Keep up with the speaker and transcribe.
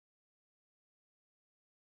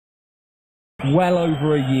well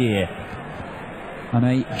over a year. And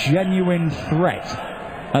a genuine threat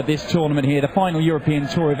at this tournament here, the final European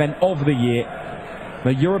Tour event of the year.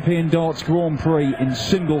 The European Darts Grand Prix in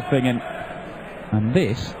Sindelfingen. And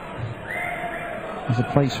this is a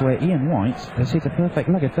place where Ian White has hit a perfect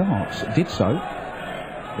leg of darts. Did so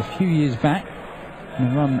a few years back in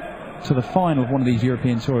a run to the final of one of these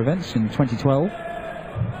European Tour events in 2012.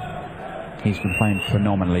 He's been playing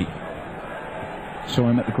phenomenally. Saw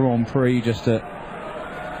him at the Grand Prix just a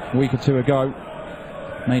week or two ago.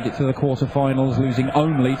 Made it to the quarterfinals, losing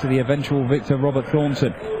only to the eventual victor Robert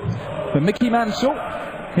Thornton. But Mickey Mansell,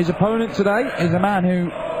 his opponent today, is a man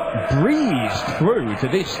who breezed through to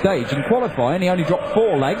this stage in qualifying. He only dropped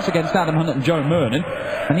 4 legs against Adam Hunt and Joe Mernon,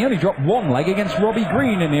 and he only dropped 1 leg against Robbie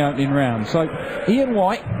Green in the opening round. So Ian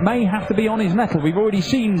White may have to be on his mettle. We've already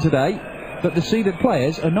seen today that the seeded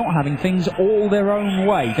players are not having things all their own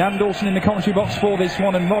way. Dan Dawson in the commentary box for this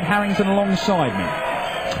one, and Rod Harrington alongside me.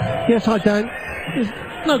 Yes, hi Dan. There's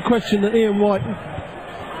no question that Ian White,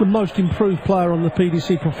 the most improved player on the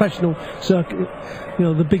PDC professional circuit, you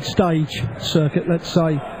know, the big stage circuit, let's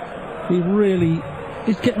say. He really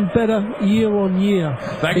is getting better year on year.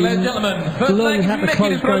 Thank you, ladies and gentlemen. First learning how to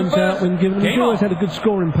close games out when given. He's always had a good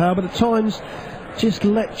scoring power, but at times just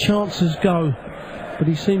let chances go. But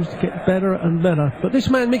he seems to get better and better. But this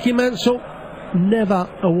man, Mickey Mansell, never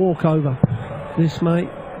a walkover. This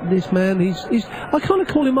man, he's I kind of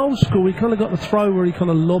call him old school. He kind of got the throw where he kind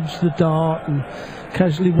of lobs the dart and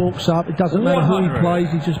casually walks up. It doesn't matter who he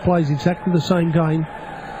plays, he just plays exactly the same game.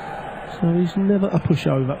 So he's never a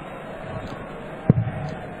pushover.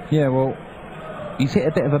 Yeah, well, he's hit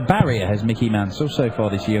a bit of a barrier, has Mickey Mansell, so far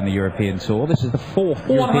this year on the European Tour. This is the 4th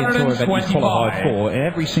European Tour event he's qualified for.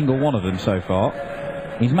 Every single one of them so far.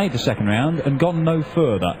 He's made the second round and gone no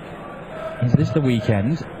further. Is this the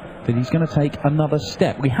weekend that he's going to take another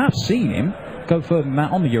step? We have seen him go further than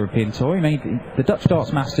that on the European Tour. He made the Dutch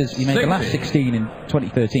Darts Masters, he made the last 16 in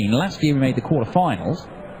 2013. Last year he made the quarterfinals.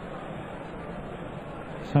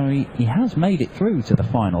 So he has made it through to the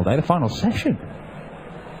final day, the final session.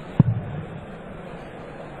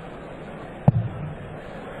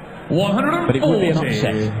 But it would be an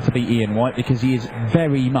upset to beat Ian White because he is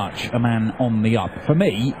very much a man on the up. For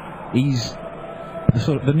me, he's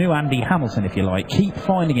the new Andy Hamilton, if you like. Keep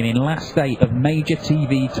finding him in last day of major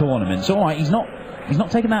TV tournaments. All right, he's not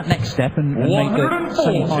taken that next step and made the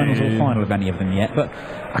semi-finals or final of any of them yet, but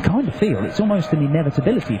I kind of feel it's almost an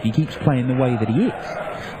inevitability if he keeps playing the way that he is.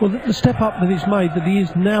 Well, the step up that he's made, that he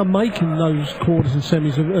is now making those quarters and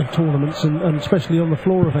semis of tournaments, and especially on the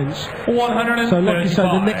floor events. So like you say,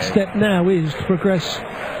 the next step now is to progress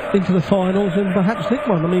into the finals and perhaps nick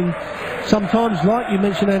one. I mean, sometimes, like you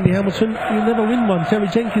mentioned Andy Hamilton, you never win one. Terry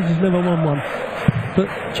Jenkins has never won one. But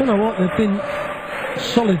do you know what? They've been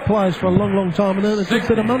solid players for a long, long time and earned a good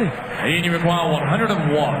bit of money. And you require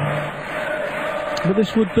 101. But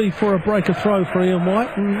this would be for a breaker throw for Ian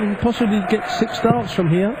White, and possibly get 6 darts from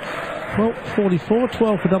here. Well, 44,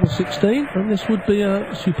 12 for double 16, and this would be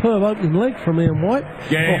a superb opening leg from Ian White.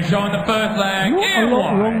 Yeah, showing the first leg. Not a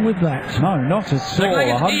lot wrong with that. No, not at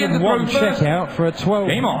all. 101 check out for a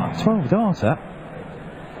 12 darter.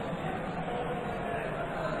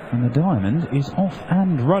 And the diamond is off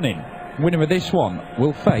and running. Winner of this one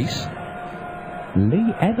will face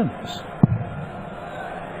Lee Evans.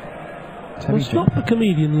 Well, it's not the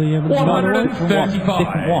comedian Lee Evans. 135.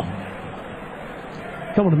 Different one.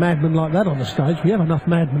 Don't want a madman like that on the stage. We have enough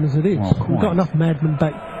madmen as it is. Well, we've got enough madmen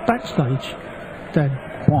backstage, Dan.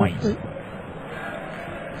 Quite.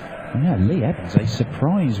 Yeah, Lee Evans, a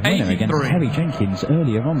surprise winner against Terry Jenkins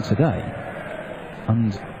earlier on today.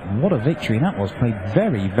 And what a victory that was. Played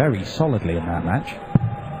very, very solidly in that match.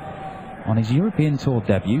 On his European Tour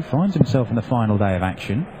debut, finds himself in the final day of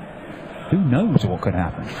action. Who knows what could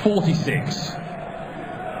happen? 46.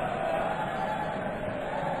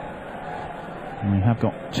 And we have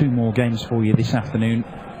got 2 more games for you this afternoon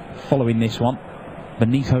following this one.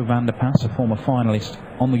 Benito van der Pas, a former finalist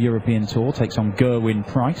on the European Tour, takes on Gerwyn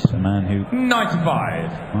Price, a man who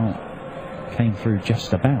 95. Well, came through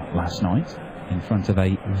just about last night in front of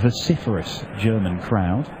a vociferous German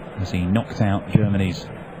crowd as he knocked out Germany's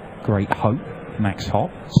great hope, Max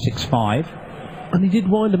Hopp, 6-5. And he did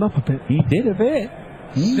wind him up a bit. He did a bit.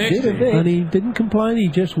 He did a bit. And he didn't complain, he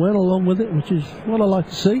just went along with it, which is what I like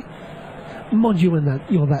to see. Mind you, when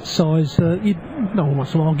you're that size, no one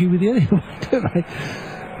wants to argue with you anyway, do they?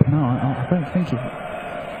 No, I don't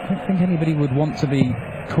think anybody would want to be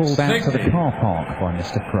called out to the car park by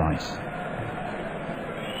Mr. Price.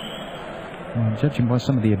 Well, judging by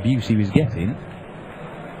some of the abuse he was getting,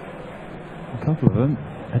 a couple of them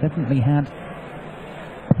had definitely had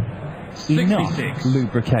enough 66.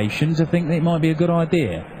 lubrication to think that it might be a good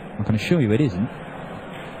idea. I can assure you it isn't.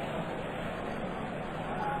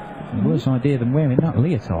 A worse idea than wearing that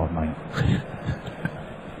leotard, mate.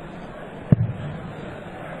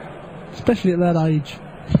 Especially at that age.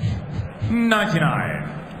 99.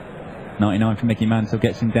 99 for Mickey Mansell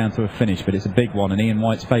gets him down to a finish, but it's a big one, and Ian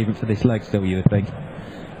White's favourite for this leg still, you would think.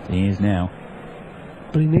 He is now.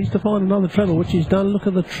 But he needs to find another treble, which he's done. Look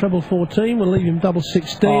at the treble 14. We'll leave him double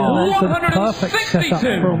 16. And that's the perfect setup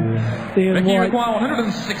from Ian White.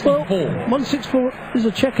 164. Well, 164 is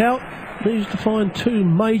a checkout. Needs to find 2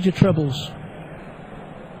 major trebles.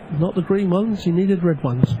 Not the green ones, he needed red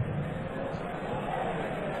ones.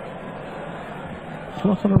 It's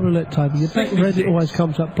like on a roulette table. You bet red, it always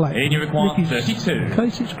comes up black. And you require Mickey's 32.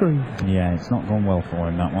 Case it's green. Yeah, it's not gone well for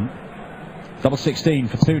him, that one. Double 16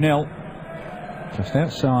 for 2-0. Just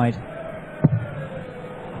outside.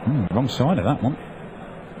 Wrong side of that one.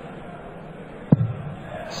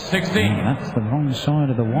 16. That's the wrong side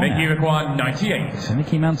of the wire. Mickey required 98. So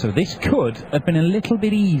Mickey Mansell, this could have been a little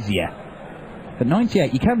bit easier. But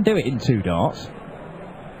 98, you can do it in 2 darts.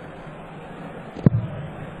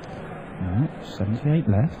 78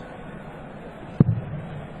 left.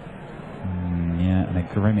 Yeah, and a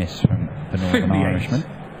grimace from the Northern 58. Irishman.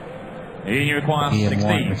 He requires Ian 16.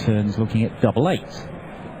 White returns looking at double 8.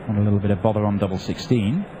 And a little bit of bother on double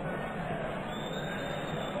 16.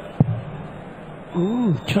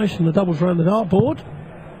 Chasing the doubles around the dartboard.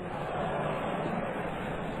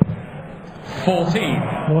 14.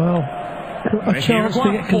 Well, a Mickey chance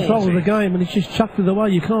to get control 40. of the game, and he's just chucked it away.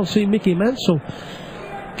 You can't see Mickey Mansell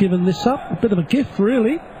giving this up. A bit of a gift,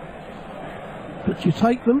 really. But you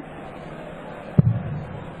take them.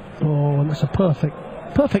 Oh, and that's a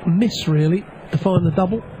perfect miss, really, to find the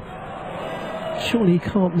double. Surely he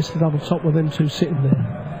can't miss the double top with them 2 sitting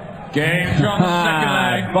there. Game from the second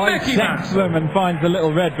leg. Bisects them and finds the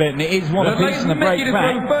little red bit, and it is one apiece in the break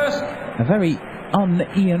back. First. A very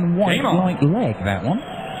un-Ian White-like leg, that one.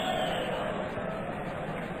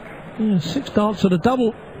 Yeah, 6 darts at a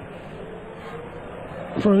double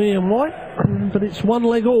from Ian White, but it's 1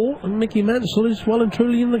 leg all, and Mickey Mansell is well and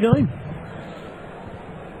truly in the game.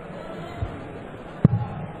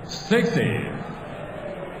 60.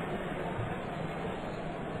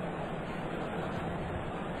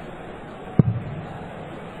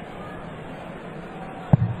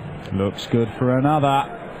 Looks good for another.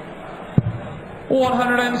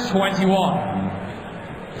 121.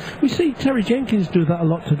 We see Terry Jenkins do that a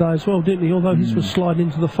lot today as well, didn't he? Although his was sliding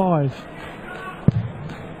into the 5.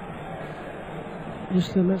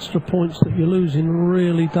 Just them extra points that you're losing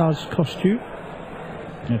really does cost you.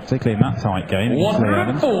 Yeah, particularly in that tight game.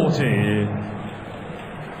 140.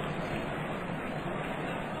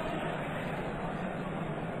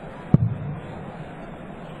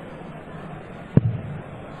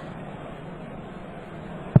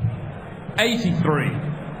 $83.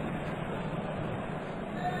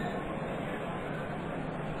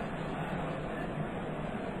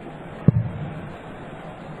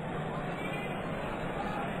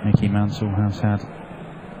 Mickey Mansell has had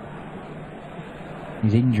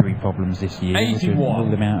his injury problems this year, which have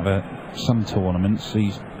pulled him out of some tournaments.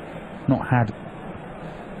 He's not had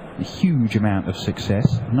a huge amount of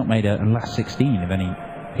success. Not made a last 16 of any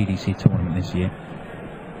PDC tournament this year.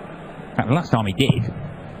 In fact, the last time he did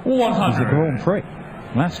was the Grand Prix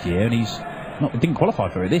last year, and didn't qualify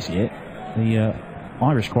for it this year. The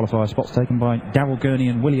Irish qualifier spot's taken by Darryl Gurney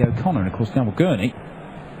and Willie O'Connor, and of course Darryl Gurney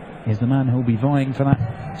is the man who'll be vying for that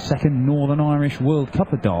 2nd Northern Irish World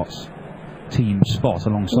Cup of Darts team spot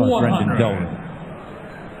alongside 100. Brendan Dolan.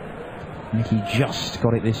 Mickey just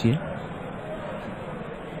got it this year.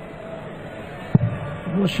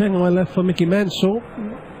 Well, Shanghai left for Mickey Mansell.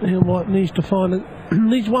 Ian White needs to find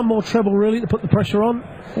needs 1 more treble really to put the pressure on.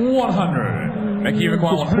 100. Mickey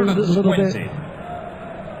requires Just pulled it a little bit. 120.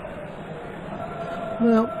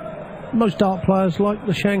 Well, most dart players like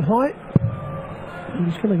the Shanghai. And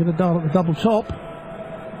he's going to get a dart at the double top.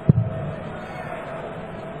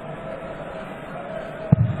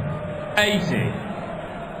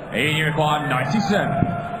 $80. He required 97.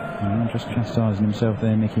 Just chastising himself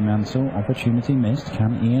there, Mickey Mansell. Opportunity missed.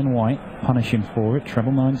 Can Ian White punish him for it?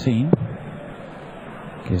 Treble 19.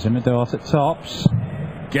 Gives him a dart at tops.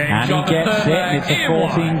 And he gets it, and it's a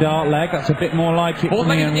 14 dart leg. That's a bit more like it from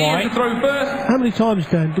Ian White. How many times,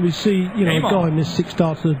 Dan, do we see a guy miss 6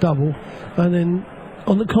 darts at a double, and then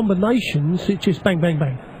on the combinations it's just bang, bang,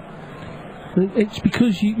 bang? It's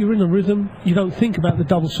because you're in a rhythm, you don't think about the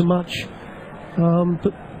double so much,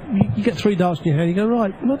 but you get 3 darts in your hand, you go,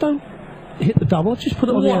 right, well, don't hit the double, just put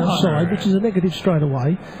it on the outside, which is a negative straight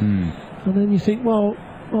away. And then you think, well,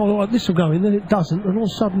 oh, this will go in, then it doesn't, and all of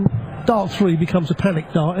a sudden, dart 3 becomes a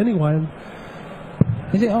panic dart anyway. And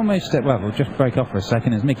is it almost, well, we'll just break off for a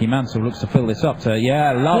second as Mickey Mansell looks to fill this up to,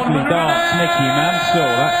 yeah, lovely darts, Mickey Mansell.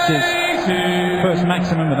 That's his first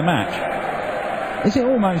maximum of the match. Is it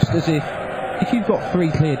almost as if you've got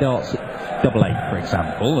 3 clear darts at double 8, for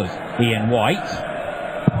example, as Ian White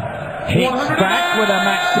hits back with a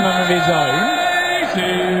maximum of his own.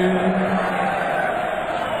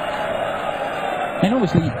 And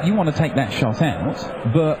obviously, you want to take that shot out,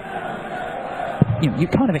 but you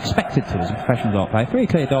kind of expected to as a professional dart player. 3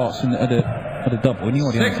 clear darts at a double, and you're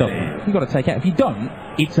already on a double. You've got to take out. If you don't,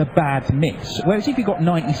 it's a bad miss. Whereas if you've got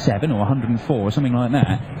 97 or 104 or something like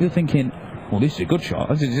that, you're thinking, well, this is a good shot.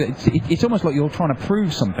 It's almost like you're trying to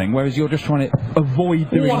prove something, whereas you're just trying to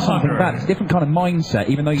avoid doing something bad. It's a different kind of mindset,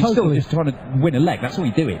 even though you're still just trying to win a leg. That's all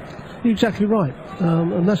you're doing. You're exactly right,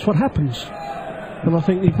 and that's what happens. And I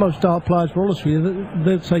think if most dart players were honest with you,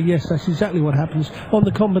 they'd say, yes, that's exactly what happens. On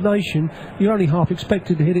the combination, you're only half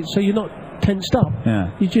expected to hit it, so you're not tensed up.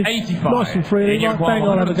 Yeah. You just 85. Nice and freely, like, bang,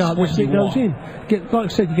 I'll have a go. This thing goes in. Like I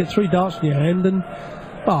said, you get 3 darts in your hand, and,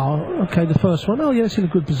 oh, okay, the first one, oh, yeah, it's in a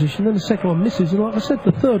good position. Then the second one misses, and like I said,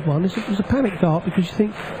 the third one is a panic dart, because you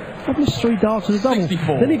think, I've missed 3 darts at a double.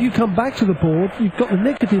 64. Then if you come back to the board, you've got the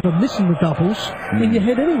negative of missing the doubles in your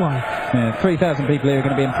head anyway. Yeah, 3,000 people here are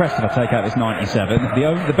going to be impressed if I take out this 97.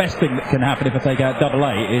 The best thing that can happen if I take out double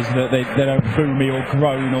 8 is that they don't boo me or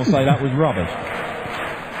groan or say that was rubbish.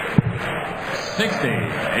 60.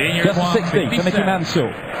 Just a 60 for Mickey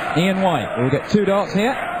Mansell. Ian White will get 2 darts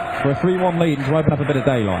here for a 3-1 lead and to open up a bit of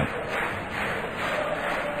daylight.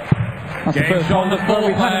 That's the first one that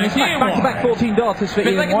we've had in this match. Back-to-back 14 darters for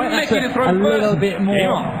Ian White. That's a little bit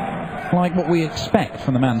more like what we expect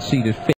from the man seeded